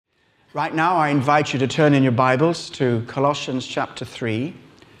Right now, I invite you to turn in your Bibles to Colossians chapter 3.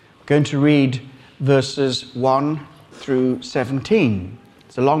 I'm going to read verses 1 through 17.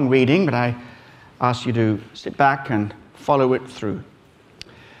 It's a long reading, but I ask you to sit back and follow it through.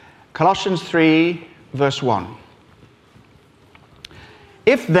 Colossians 3, verse 1.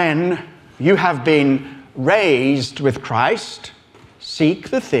 If then you have been raised with Christ, seek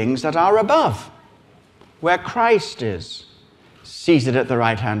the things that are above, where Christ is, seated at the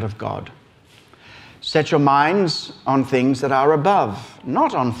right hand of God. Set your minds on things that are above,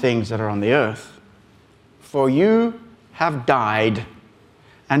 not on things that are on the earth. For you have died,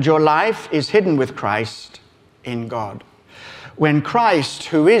 and your life is hidden with Christ in God. When Christ,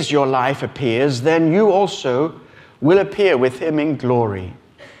 who is your life, appears, then you also will appear with him in glory.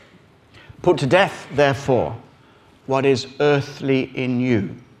 Put to death, therefore, what is earthly in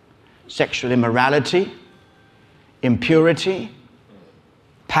you: sexual immorality, impurity,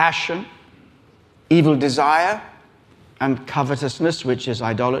 passion, evil desire, and covetousness, which is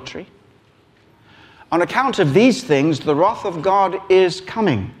idolatry. On account of these things, the wrath of God is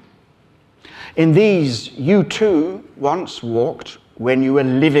coming. In these you too once walked when you were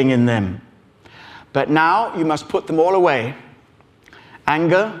living in them. But now you must put them all away: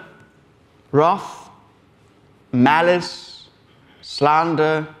 anger, wrath, malice,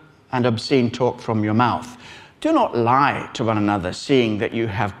 slander, and obscene talk from your mouth. Do not lie to one another, seeing that you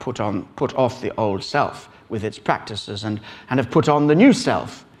have put off the old self with its practices and have put on the new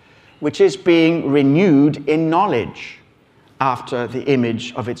self, which is being renewed in knowledge after the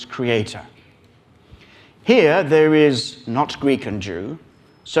image of its creator. Here there is not Greek and Jew,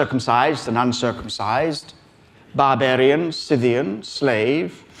 circumcised and uncircumcised, barbarian, Scythian,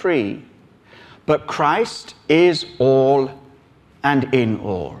 slave, free. But Christ is all and in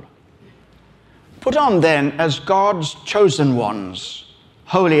all. Put on then as God's chosen ones,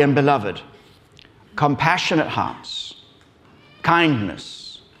 holy and beloved, compassionate hearts,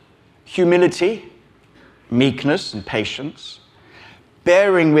 kindness, humility, meekness, and patience,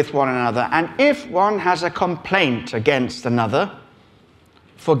 bearing with one another, and if one has a complaint against another,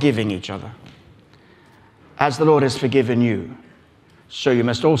 forgiving each other. As the Lord has forgiven you, so you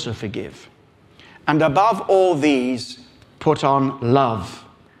must also forgive. And above all these, put on love,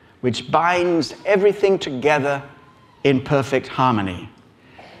 which binds everything together in perfect harmony.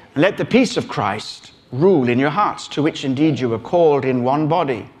 And let the peace of Christ rule in your hearts, to which indeed you were called in one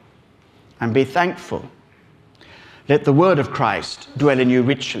body, and be thankful. Let the word of Christ dwell in you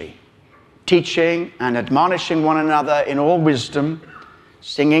richly, teaching and admonishing one another in all wisdom,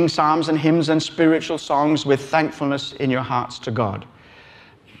 singing psalms and hymns and spiritual songs with thankfulness in your hearts to God.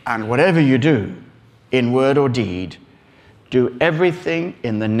 And whatever you do, in word or deed, do everything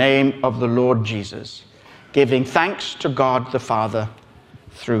in the name of the Lord Jesus, giving thanks to God the Father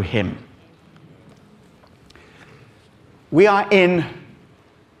through him. We are in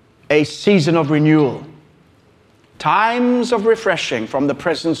a season of renewal, times of refreshing from the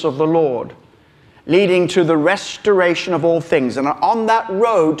presence of the Lord, leading to the restoration of all things. And on that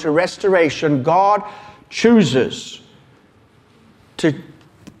road to restoration, God chooses to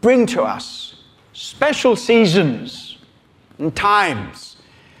bring to us special seasons and times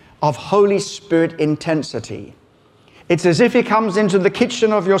of Holy Spirit intensity. It's as if he comes into the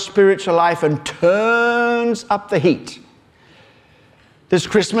kitchen of your spiritual life and turns up the heat. This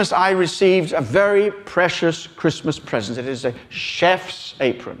Christmas, I received a very precious Christmas present. It is a chef's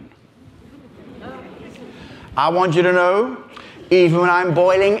apron. I want you to know, even when I'm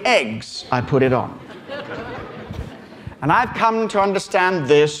boiling eggs, I put it on. And I've come to understand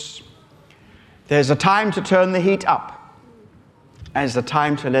this: there's a time to turn the heat up, and there's a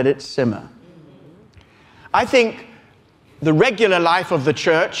time to let it simmer. I think the regular life of the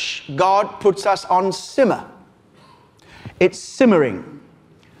church, God puts us on simmer. It's simmering.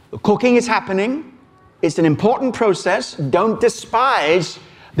 The cooking is happening. It's an important process. Don't despise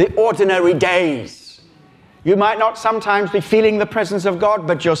the ordinary days. You might not sometimes be feeling the presence of God,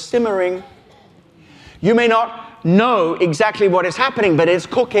 but you're simmering. You may not know exactly what is happening, but it's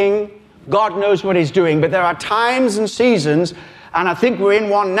cooking. God knows what he's doing. But there are times and seasons, and I think we're in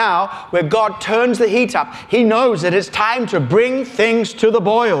one now, where God turns the heat up. He knows that it's time to bring things to the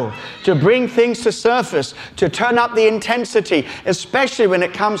boil, to bring things to surface, to turn up the intensity, especially when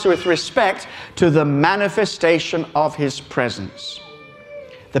it comes with respect to the manifestation of his presence.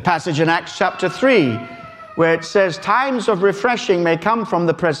 The passage in Acts chapter 3, where it says, times of refreshing may come from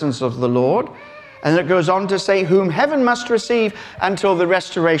the presence of the Lord. And it goes on to say, whom heaven must receive until the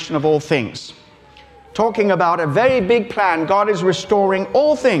restoration of all things. Talking about a very big plan. God is restoring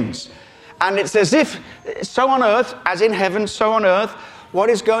all things. And it's as if, so on earth, as in heaven, so on earth, what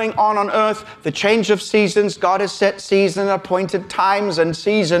is going on earth, the change of seasons. God has set seasons, appointed times and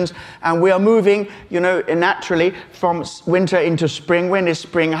seasons, and we are moving, naturally from winter into spring. When is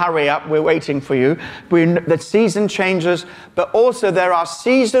spring? Hurry up, we're waiting for you. The season changes, but also there are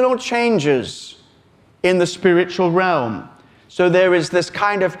seasonal changes in the spiritual realm. So there is this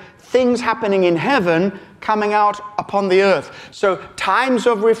kind of things happening in heaven coming out upon the earth. So times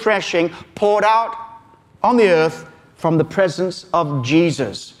of refreshing poured out on the earth from the presence of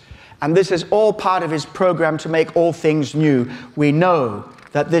Jesus. And this is all part of his program to make all things new. We know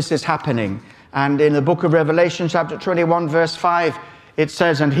that this is happening. And in the book of Revelation, chapter 21, verse 5, it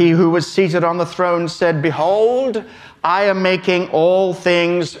says, "And he who was seated on the throne said, 'Behold, I am making all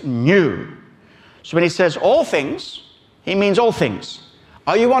things new.'" So when he says all things, he means all things.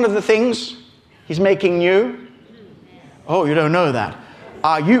 Are you one of the things he's making new? Oh, you don't know that.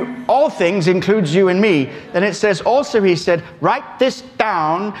 All things includes you and me. Then it says also, he said, "Write this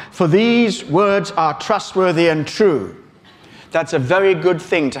down, for these words are trustworthy and true." That's a very good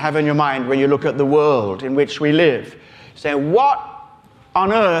thing to have in your mind when you look at the world in which we live. Say, what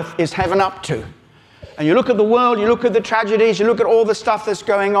on earth is heaven up to? And you look at the world, you look at the tragedies, you look at all the stuff that's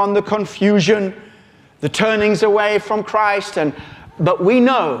going on, the confusion, the turnings away from Christ. But we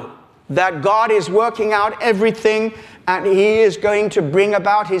know that God is working out everything, and he is going to bring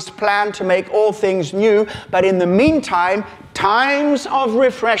about his plan to make all things new. But in the meantime, times of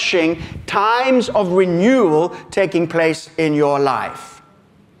refreshing, times of renewal taking place in your life.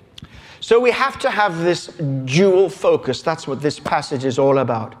 So we have to have this dual focus. That's what this passage is all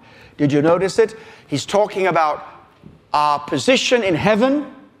about. Did you notice it? He's talking about our position in heaven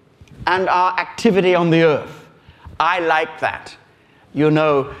and our activity on the earth. I like that.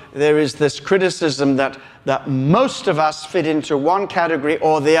 There is this criticism that most of us fit into one category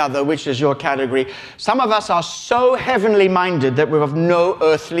or the other, which is your category. Some of us are so heavenly minded that we're of no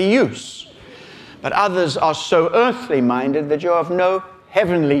earthly use. But others are so earthly minded that you're of no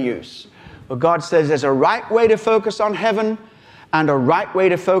heavenly use. Well, God says there's a right way to focus on heaven and a right way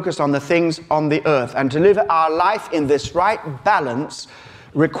to focus on the things on the earth. And to live our life in this right balance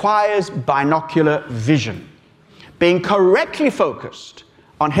requires binocular vision. Being correctly focused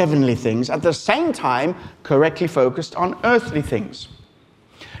on heavenly things, at the same time, correctly focused on earthly things.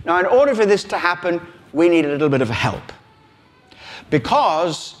 Now, in order for this to happen, we need a little bit of help.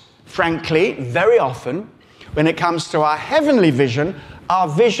 Because, frankly, very often, when it comes to our heavenly vision, our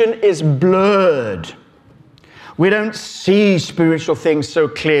vision is blurred. We don't see spiritual things so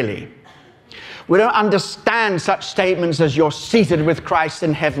clearly. We don't understand such statements as "you're seated with Christ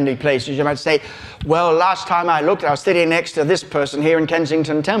in heavenly places." You might say, "Well, last time I looked, I was sitting next to this person here in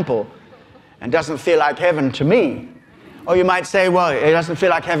Kensington Temple, and it doesn't feel like heaven to me." Or you might say, "Well, it doesn't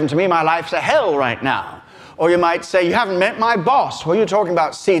feel like heaven to me. My life's a hell right now." Or you might say, "You haven't met my boss. What are you talking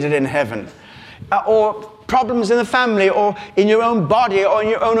about seated in heaven?" Or problems in the family or in your own body or in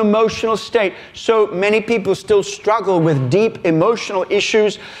your own emotional state. So many people still struggle with deep emotional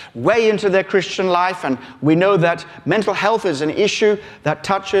issues way into their Christian life, and we know that mental health is an issue that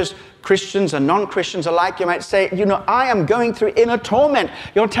touches Christians and non-Christians alike. You might say, "I am going through inner torment.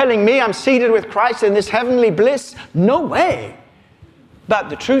 You're telling me I'm seated with Christ in this heavenly bliss? No way." But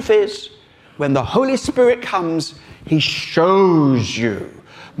the truth is, when the Holy Spirit comes, he shows you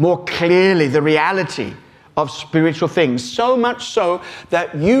more clearly the reality of spiritual things, so much so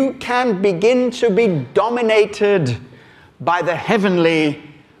that you can begin to be dominated by the heavenly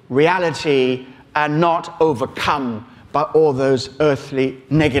reality and not overcome by all those earthly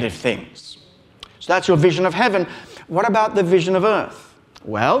negative things. So that's your vision of heaven. What about the vision of earth?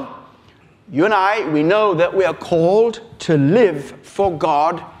 Well, you and I, we know that we are called to live for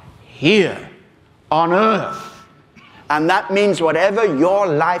God here on earth. And that means whatever your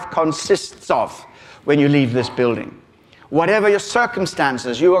life consists of when you leave this building. Whatever your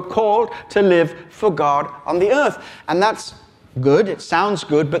circumstances, you are called to live for God on the earth. And that's good, it sounds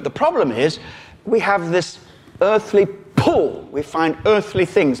good, but the problem is we have this earthly pull. We find earthly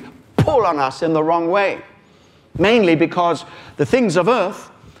things pull on us in the wrong way. Mainly because the things of earth,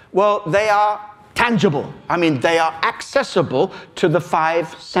 well, they are tangible. They are accessible to the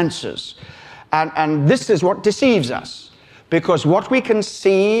five senses. And this is what deceives us. Because what we can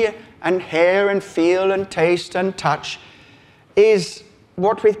see and hear and feel and taste and touch is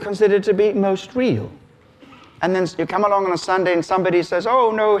what we consider to be most real. And then you come along on a Sunday and somebody says, "Oh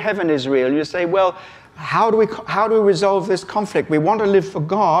no, heaven is real." You say, "Well, how do we resolve this conflict? We want to live for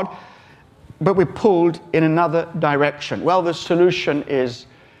God, but we're pulled in another direction." Well, the solution is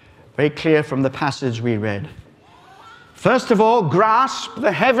very clear from the passage we read. First of all, grasp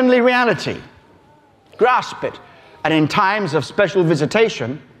the heavenly reality. Grasp it. And in times of special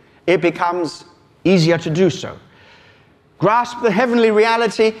visitation, it becomes easier to do so. Grasp the heavenly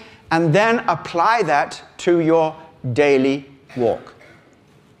reality and then apply that to your daily walk.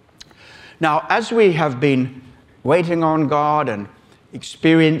 Now, as we have been waiting on God and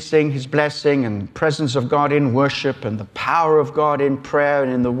experiencing His blessing and the presence of God in worship and the power of God in prayer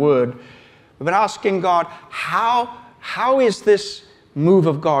and in the Word, we've been asking God, how is this move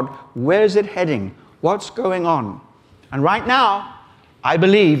of God? Where is it heading? What's going on? And right now, I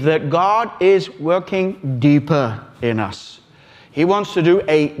believe that God is working deeper in us. He wants to do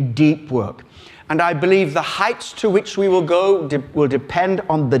a deep work. And I believe the heights to which we will go will depend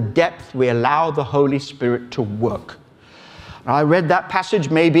on the depth we allow the Holy Spirit to work. I read that passage,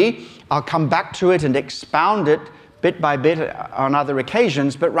 maybe I'll come back to it and expound it bit by bit on other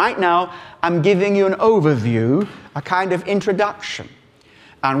occasions, but right now I'm giving you an overview, a kind of introduction.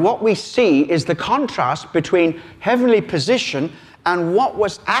 And what we see is the contrast between heavenly position and what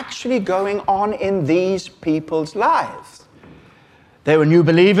was actually going on in these people's lives. They were new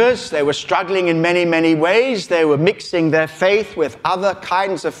believers, they were struggling in many, many ways, they were mixing their faith with other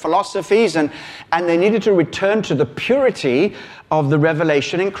kinds of philosophies, and they needed to return to the purity of the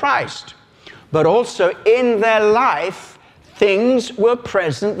revelation in Christ. But also in their life, things were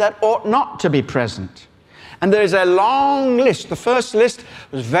present that ought not to be present. And there is a long list. The first list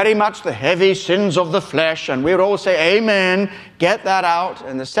was very much the heavy sins of the flesh, and we would all say, amen, get that out.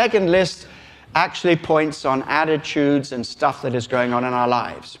 And the second list actually points on attitudes and stuff that is going on in our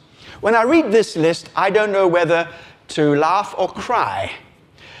lives. When I read this list, I don't know whether to laugh or cry.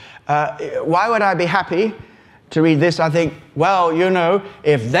 Why would I be happy to read this? I think, well, you know,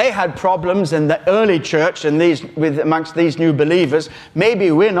 if they had problems in the early church and amongst these new believers,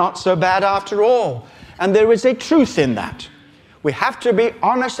 maybe we're not so bad after all. And there is a truth in that. We have to be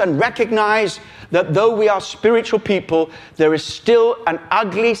honest and recognize that though we are spiritual people, there is still an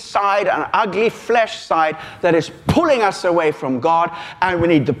ugly side, an ugly flesh side that is pulling us away from God, and we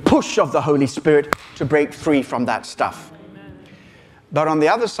need the push of the Holy Spirit to break free from that stuff. Amen. But on the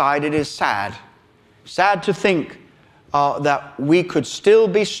other side, it is sad. Sad to think that we could still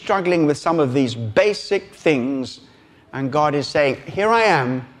be struggling with some of these basic things, and God is saying, here I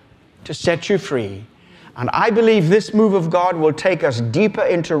am to set you free. And I believe this move of God will take us deeper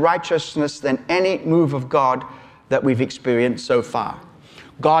into righteousness than any move of God that we've experienced so far.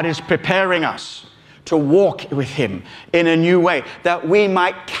 God is preparing us to walk with Him in a new way, that we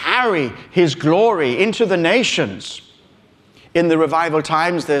might carry His glory into the nations. In the revival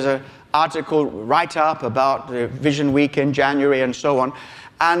times, there's an article write-up about the Vision Week in January and so on.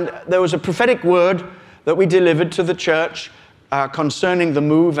 And there was a prophetic word that we delivered to the church concerning the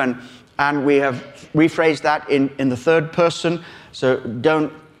move, and we have rephrased that in the third person, so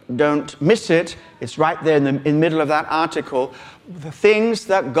don't miss it. It's right there in the middle of that article. The things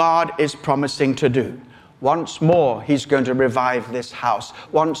that God is promising to do. Once more, He's going to revive this house.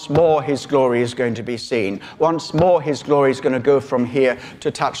 Once more, His glory is going to be seen. Once more, His glory is going to go from here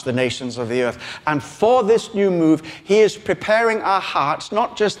to touch the nations of the earth. And for this new move, He is preparing our hearts,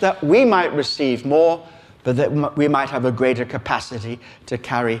 not just that we might receive more, but that we might have a greater capacity to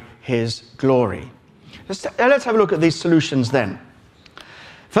carry His glory. Let's have a look at these solutions then.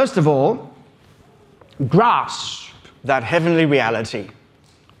 First of all, grasp that heavenly reality.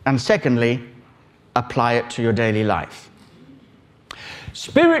 And secondly, apply it to your daily life.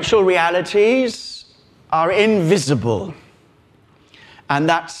 Spiritual realities are invisible. And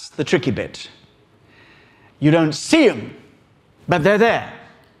that's the tricky bit. You don't see them, but they're there.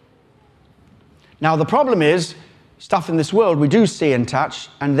 Now, the problem is, stuff in this world we do see and touch,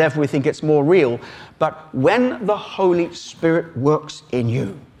 and therefore we think it's more real. But when the Holy Spirit works in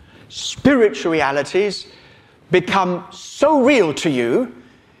you, spiritual realities become so real to you,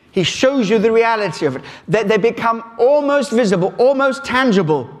 He shows you the reality of it. They become almost visible, almost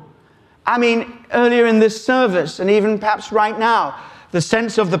tangible. I mean, earlier in this service, and even perhaps right now, the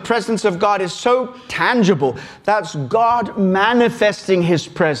sense of the presence of God is so tangible. That's God manifesting His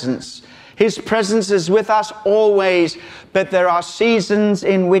presence. His presence is with us always, but there are seasons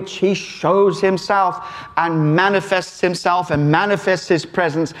in which He shows Himself and manifests Himself and manifests His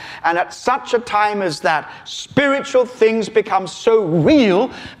presence. And at such a time as that, spiritual things become so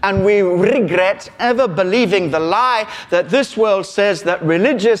real, and we regret ever believing the lie that this world says that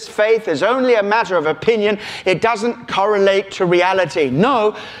religious faith is only a matter of opinion. It doesn't correlate to reality.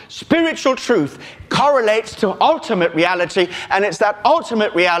 No, spiritual truth correlates to ultimate reality, and it's that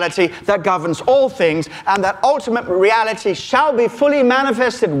ultimate reality that governs all things, and that ultimate reality shall be fully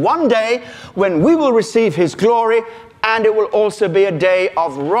manifested one day when we will receive His glory, and it will also be a day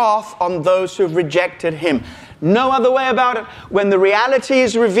of wrath on those who've rejected Him. No other way about it. When the reality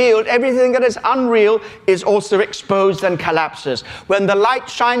is revealed, everything that is unreal is also exposed and collapses. When the light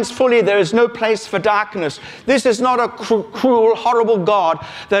shines fully, there is no place for darkness. This is not a cruel, horrible God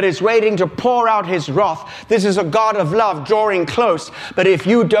that is waiting to pour out his wrath. This is a God of love drawing close. But if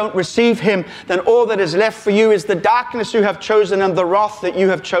you don't receive him, then all that is left for you is the darkness you have chosen and the wrath that you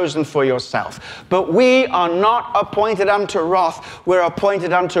have chosen for yourself. But we are not appointed unto wrath. We're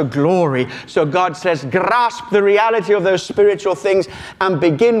appointed unto glory. So God says, grasp the reality of those spiritual things and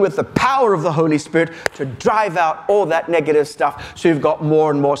begin with the power of the Holy Spirit to drive out all that negative stuff so you've got more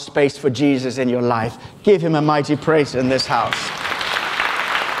and more space for Jesus in your life. Give him a mighty praise in this house.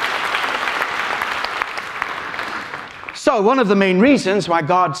 So one of the main reasons why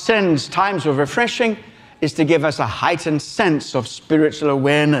God sends times of refreshing is to give us a heightened sense of spiritual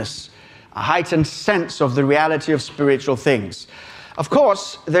awareness, a heightened sense of the reality of spiritual things. Of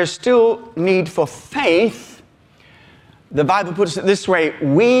course, there's still need for faith. The Bible puts it this way: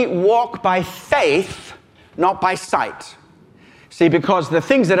 we walk by faith, not by sight. See, because the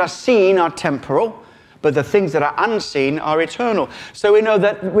things that are seen are temporal, but the things that are unseen are eternal. So we know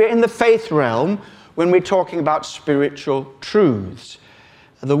that we're in the faith realm when we're talking about spiritual truths.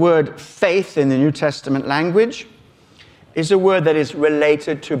 The word faith in the New Testament language is a word that is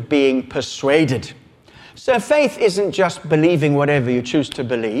related to being persuaded. So faith isn't just believing whatever you choose to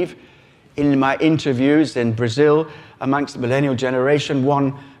believe. In my interviews in Brazil amongst the millennial generation,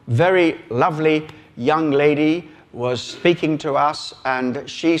 one very lovely young lady was speaking to us, and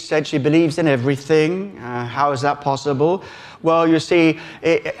she said she believes in everything. How is that possible? Well, you see,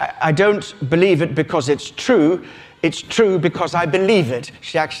 I don't believe it because it's true. It's true because I believe it.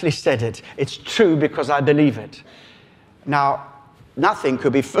 She actually said it. It's true because I believe it. Now, nothing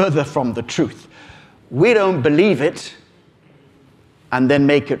could be further from the truth. We don't believe it and then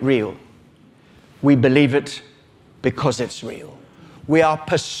make it real. We believe it because it's real. We are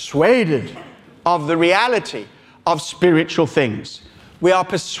persuaded of the reality of spiritual things. We are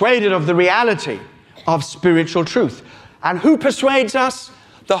persuaded of the reality of spiritual truth. And who persuades us?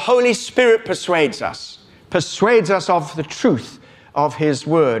 The Holy Spirit persuades us of the truth of his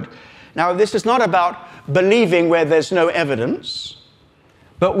word. Now, this is not about believing where there's no evidence,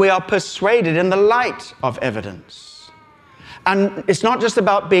 but we are persuaded in the light of evidence. And it's not just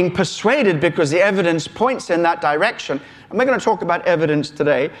about being persuaded because the evidence points in that direction. And we're going to talk about evidence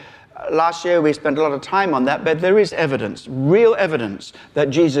today. Last year we spent a lot of time on that, but there is evidence, real evidence,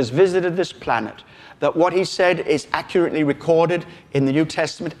 that Jesus visited this planet, that what he said is accurately recorded in the New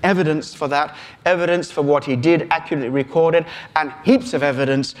Testament, evidence for that, evidence for what he did, accurately recorded, and heaps of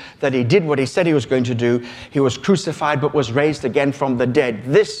evidence that he did what he said he was going to do. He was crucified but was raised again from the dead.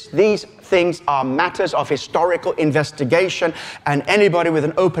 These things are matters of historical investigation, and anybody with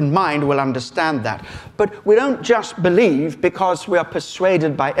an open mind will understand that. But we don't just believe because we are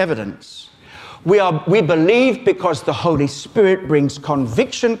persuaded by evidence. We believe because the Holy Spirit brings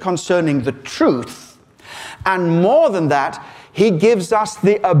conviction concerning the truth. And more than that, he gives us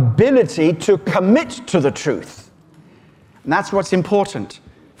the ability to commit to the truth. And that's what's important.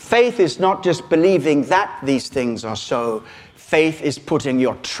 Faith is not just believing that these things are so. Faith is putting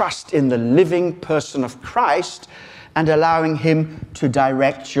your trust in the living person of Christ and allowing him to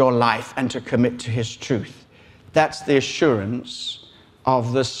direct your life and to commit to his truth. That's the assurance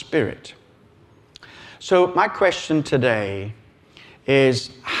of the Spirit. So my question today is,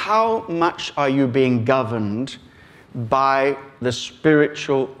 how much are you being governed by the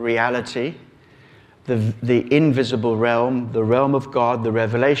spiritual reality, the invisible realm, the realm of God, the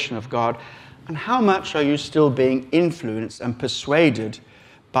revelation of God, and how much are you still being influenced and persuaded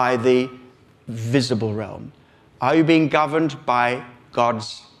by the visible realm? Are you being governed by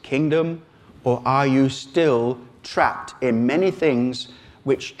God's kingdom, or are you still trapped in many things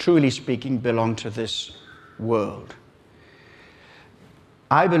which, truly speaking, belong to this world?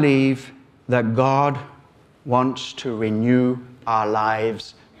 I believe that God wants to renew our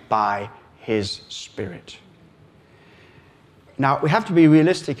lives by his Spirit. Now, we have to be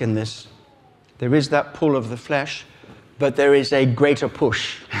realistic in this. There is that pull of the flesh, but there is a greater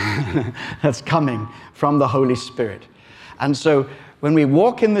push that's coming from the Holy Spirit. And so when we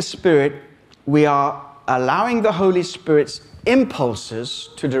walk in the Spirit, we are allowing the Holy Spirit's impulses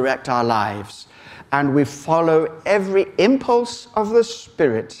to direct our lives. And we follow every impulse of the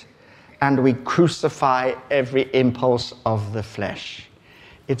Spirit, and we crucify every impulse of the flesh.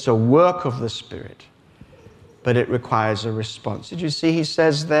 It's a work of the Spirit, but it requires a response. Did you see he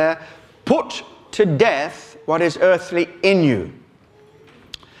says there, put to death what is earthly in you.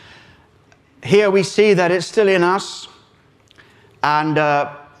 Here we see that it's still in us, and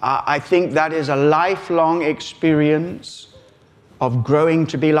I think that is a lifelong experience of growing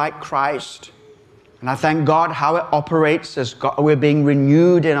to be like Christ. And I thank God how it operates as we're being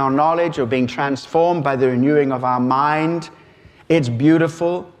renewed in our knowledge or being transformed by the renewing of our mind. It's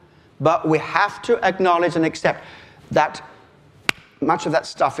beautiful, but we have to acknowledge and accept that much of that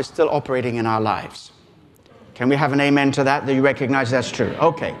stuff is still operating in our lives. Can we have an amen to that? That you recognize that's true?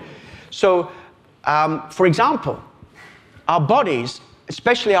 Okay. So, for example, our bodies,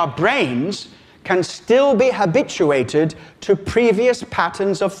 especially our brains, can still be habituated to previous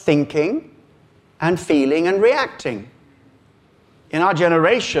patterns of thinking and feeling and reacting. In our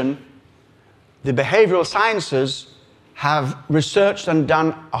generation, the behavioral sciences have researched and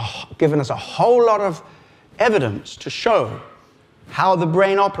given us a whole lot of evidence to show how the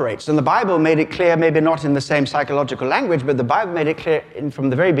brain operates. And the Bible made it clear, maybe not in the same psychological language, but the Bible made it clear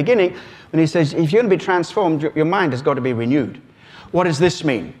from the very beginning when he says, if you're going to be transformed, your mind has got to be renewed. What does this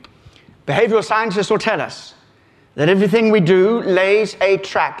mean? Behavioral scientists will tell us that everything we do lays a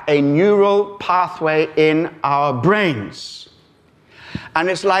track, a neural pathway in our brains. And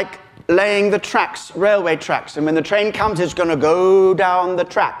it's like laying the tracks, railway tracks. And when the train comes, it's going to go down the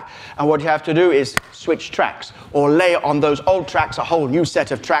track. And what you have to do is switch tracks or lay on those old tracks a whole new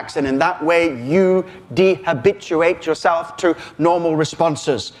set of tracks. And in that way, you dehabituate yourself to normal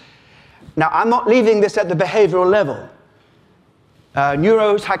responses. Now, I'm not leaving this at the behavioral level.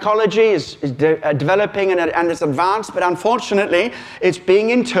 Neuropsychology is developing and it's advanced, but unfortunately, it's being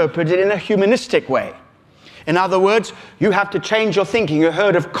interpreted in a humanistic way. In other words, you have to change your thinking. You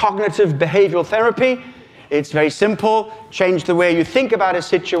heard of cognitive behavioral therapy. It's very simple. Change the way you think about a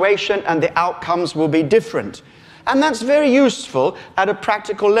situation and the outcomes will be different. And that's very useful at a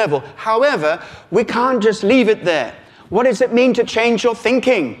practical level. However, we can't just leave it there. What does it mean to change your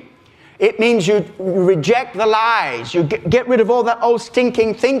thinking? It means you reject the lies. You get rid of all that old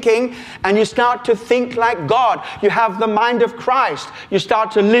stinking thinking and you start to think like God. You have the mind of Christ. You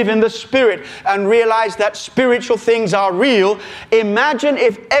start to live in the Spirit and realize that spiritual things are real. Imagine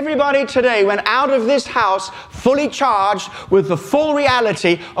if everybody today went out of this house fully charged with the full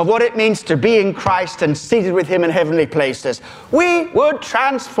reality of what it means to be in Christ and seated with Him in heavenly places. We would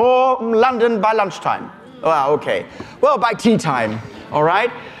transform London by lunchtime. Well, okay. Well, by tea time, all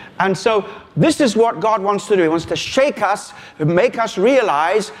right? And so this is what God wants to do. He wants to shake us, make us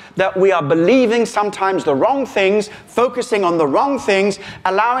realize that we are believing sometimes the wrong things, focusing on the wrong things,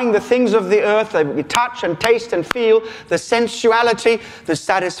 allowing the things of the earth that we touch and taste and feel, the sensuality, the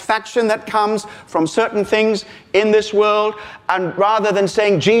satisfaction that comes from certain things in this world. And rather than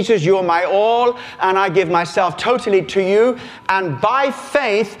saying, Jesus, you're my all, and I give myself totally to you, and by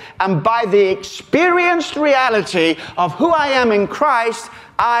faith and by the experienced reality of who I am in Christ,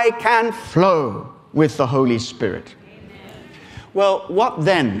 I can flow with the Holy Spirit. Amen. Well, what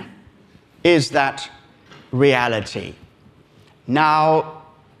then is that reality? Now,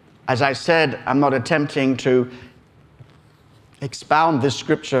 as I said, I'm not attempting to expound this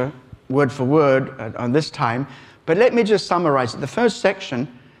scripture word for word on this time, but let me just summarize it. The first section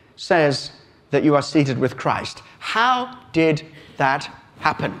says that you are seated with Christ. How did that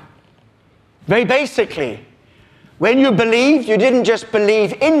happen? Very basically, when you believed, you didn't just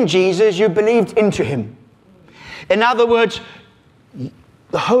believe in Jesus, you believed into Him. In other words,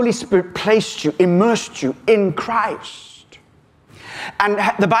 the Holy Spirit placed you, immersed you in Christ. And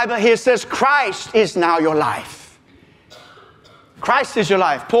the Bible here says Christ is now your life. Christ is your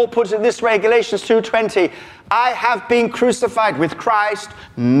life. Paul puts it this way, Galatians 2:20, I have been crucified with Christ,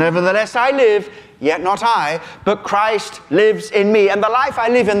 nevertheless I live, yet not I, but Christ lives in me. And the life I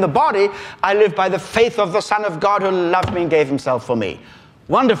live in the body, I live by the faith of the Son of God who loved me and gave Himself for me.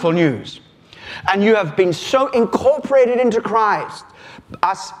 Wonderful news. And you have been so incorporated into Christ.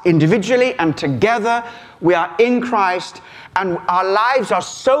 Us individually and together, we are in Christ, and our lives are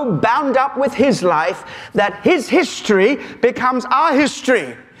so bound up with His life that His history becomes our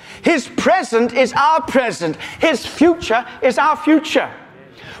history. His present is our present. His future is our future.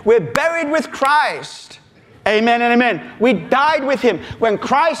 We're buried with Christ. Amen and amen. We died with Him. When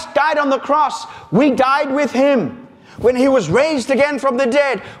Christ died on the cross, we died with Him. When He was raised again from the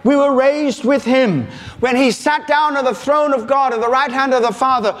dead, we were raised with Him. When He sat down on the throne of God at the right hand of the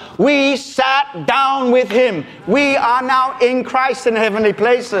Father, we sat down with Him. We are now in Christ in heavenly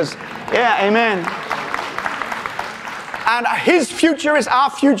places. Yeah, amen. And His future is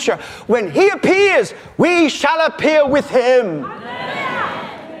our future. When He appears, we shall appear with Him.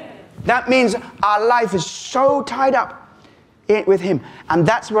 That means our life is so tied up with Him. And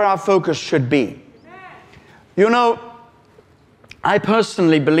that's where our focus should be. You know, I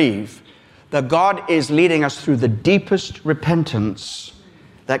personally believe that God is leading us through the deepest repentance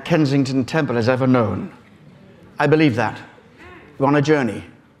that Kensington Temple has ever known. I believe that. We're on a journey.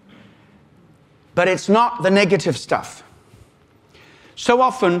 But it's not the negative stuff. So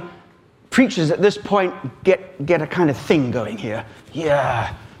often, preachers at this point get a kind of thing going here.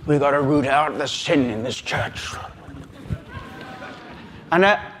 Yeah, we've got to root out the sin in this church. And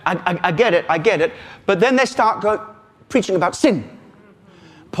I get it. But then they start preaching about sin.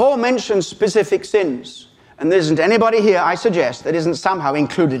 Paul mentions specific sins. And there isn't anybody here, I suggest, that isn't somehow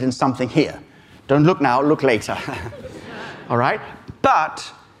included in something here. Don't look now, look later. All right?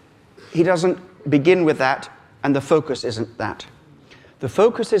 But he doesn't begin with that, and the focus isn't that. The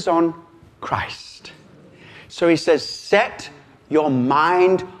focus is on Christ. So he says, set your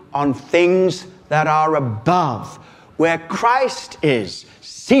mind on things that are above, where Christ is,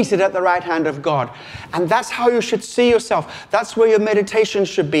 seated at the right hand of God. And that's how you should see yourself. That's where your meditation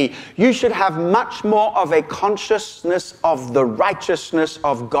should be. You should have much more of a consciousness of the righteousness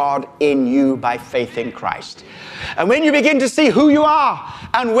of God in you by faith in Christ. And when you begin to see who you are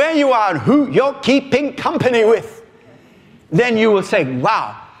and where you are and who you're keeping company with, then you will say,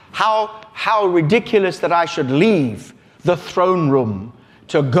 wow, how ridiculous that I should leave the throne room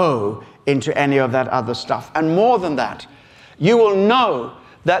to go into any of that other stuff. And more than that, you will know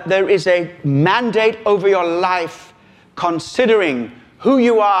that there is a mandate over your life, considering who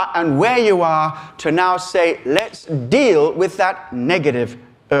you are and where you are, to now say, let's deal with that negative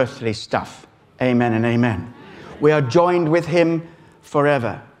earthly stuff. Amen and amen. We are joined with him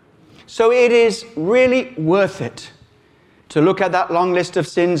forever. So it is really worth it to look at that long list of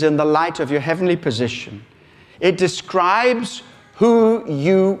sins in the light of your heavenly position. It describes who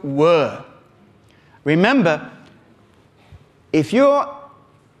you were. Remember, if you're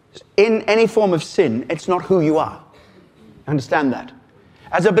in any form of sin, it's not who you are. Understand that.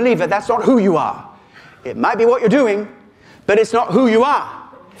 As a believer, that's not who you are. It might be what you're doing, but it's not who you are.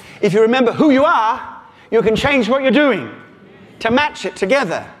 If you remember who you are, you can change what you're doing to match it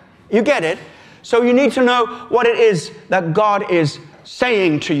together. You get it? So you need to know what it is that God is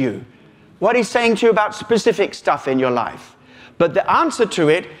saying to you, what he's saying to you about specific stuff in your life. But the answer to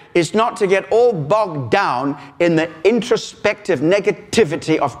it is not to get all bogged down in the introspective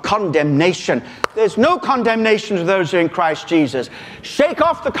negativity of condemnation. There's no condemnation to those who are in Christ Jesus. Shake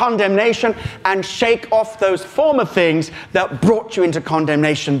off the condemnation and shake off those former things that brought you into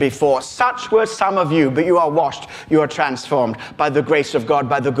condemnation before. Such were some of you, but you are washed, you are transformed by the grace of God,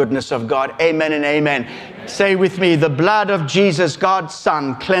 by the goodness of God. Amen and amen. Say with me, the blood of Jesus, God's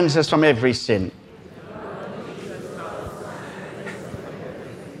Son, cleanses from every sin.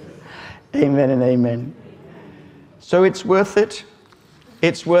 Amen and amen. So it's worth it.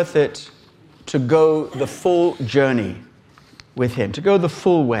 It's worth it to go the full journey with him, to go the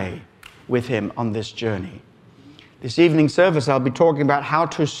full way with him on this journey. This evening service, I'll be talking about how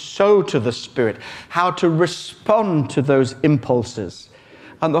to sow to the Spirit, how to respond to those impulses.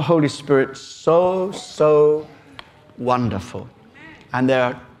 And the Holy Spirit, so wonderful. And there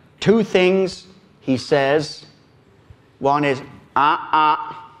are two things he says. One is,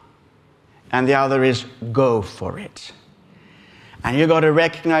 and the other is, go for it. And you've got to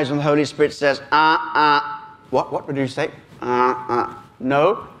recognize when the Holy Spirit says, what would you say?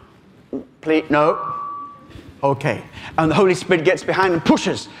 No? Please, no? Okay. And the Holy Spirit gets behind and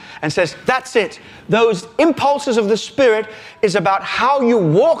pushes and says, that's it. Those impulses of the Spirit is about how you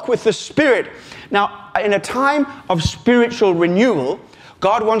walk with the Spirit. Now, in a time of spiritual renewal,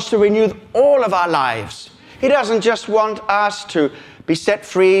 God wants to renew all of our lives. He doesn't just want us to be set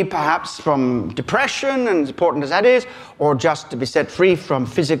free perhaps from depression, as important as that is, or just to be set free from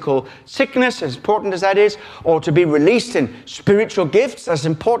physical sickness, as important as that is, or to be released in spiritual gifts, as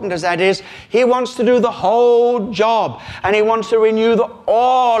important as that is. He wants to do the whole job, and he wants to renew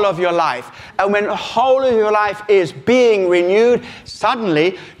all of your life. And when the whole of your life is being renewed,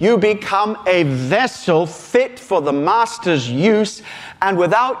 suddenly you become a vessel fit for the Master's use. And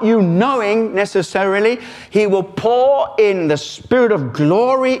without you knowing necessarily, he will pour in the Spirit of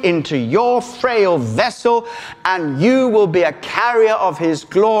glory into your frail vessel, and you will be a carrier of his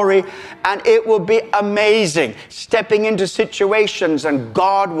glory, and it will be amazing. Stepping into situations, and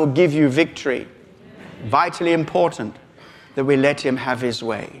God will give you victory. Vitally important that we let him have his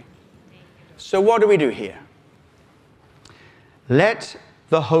way. So what do we do here? Let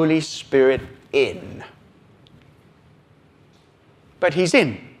the Holy Spirit in. But he's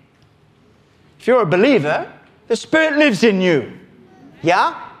in. If you're a believer, the Spirit lives in you.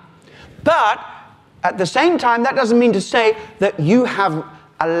 Yeah? But at the same time, that doesn't mean to say that you have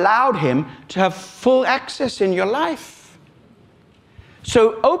allowed him to have full access in your life.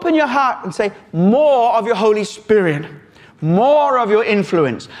 So open your heart and say, more of your Holy Spirit. more of your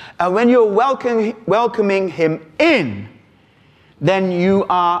influence. And when you're welcoming him in, then you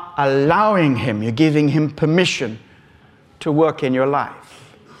are allowing him, you're giving him permission to work in your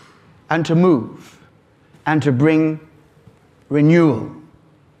life and to move and to bring renewal,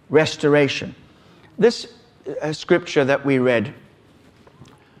 restoration. This scripture that we read,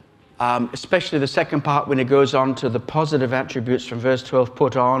 especially the second part when it goes on to the positive attributes from verse 12,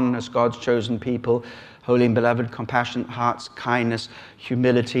 put on as God's chosen people, holy and beloved, compassionate hearts, kindness,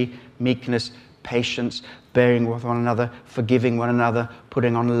 humility, meekness, patience, bearing with one another, forgiving one another,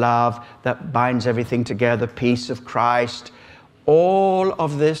 putting on love that binds everything together, peace of Christ. All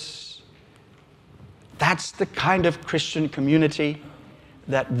of this, that's the kind of Christian community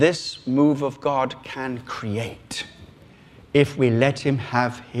that this move of God can create if we let him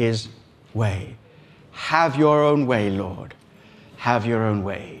have his way. Have your own way, Lord. Have your own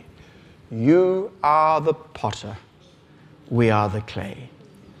way. You are the potter. We are the clay.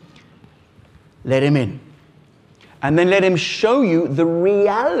 Let him in. And then let him show you the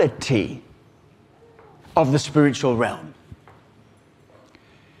reality of the spiritual realm.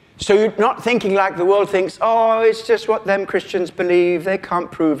 So you're not thinking like the world thinks, oh, it's just what them Christians believe. They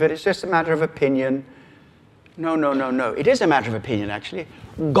can't prove it. It's just a matter of opinion. No. It is a matter of opinion, actually.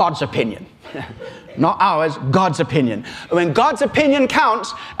 God's opinion. Not ours, God's opinion. When God's opinion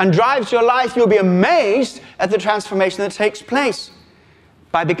counts and drives your life, you'll be amazed at the transformation that takes place.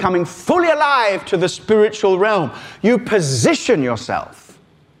 By becoming fully alive to the spiritual realm, you position yourself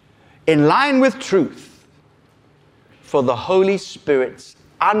in line with truth for the Holy Spirit's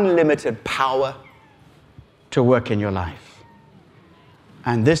unlimited power to work in your life.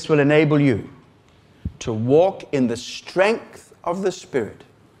 And this will enable you to walk in the strength of the Spirit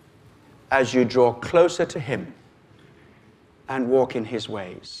as you draw closer to him and walk in his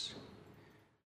ways.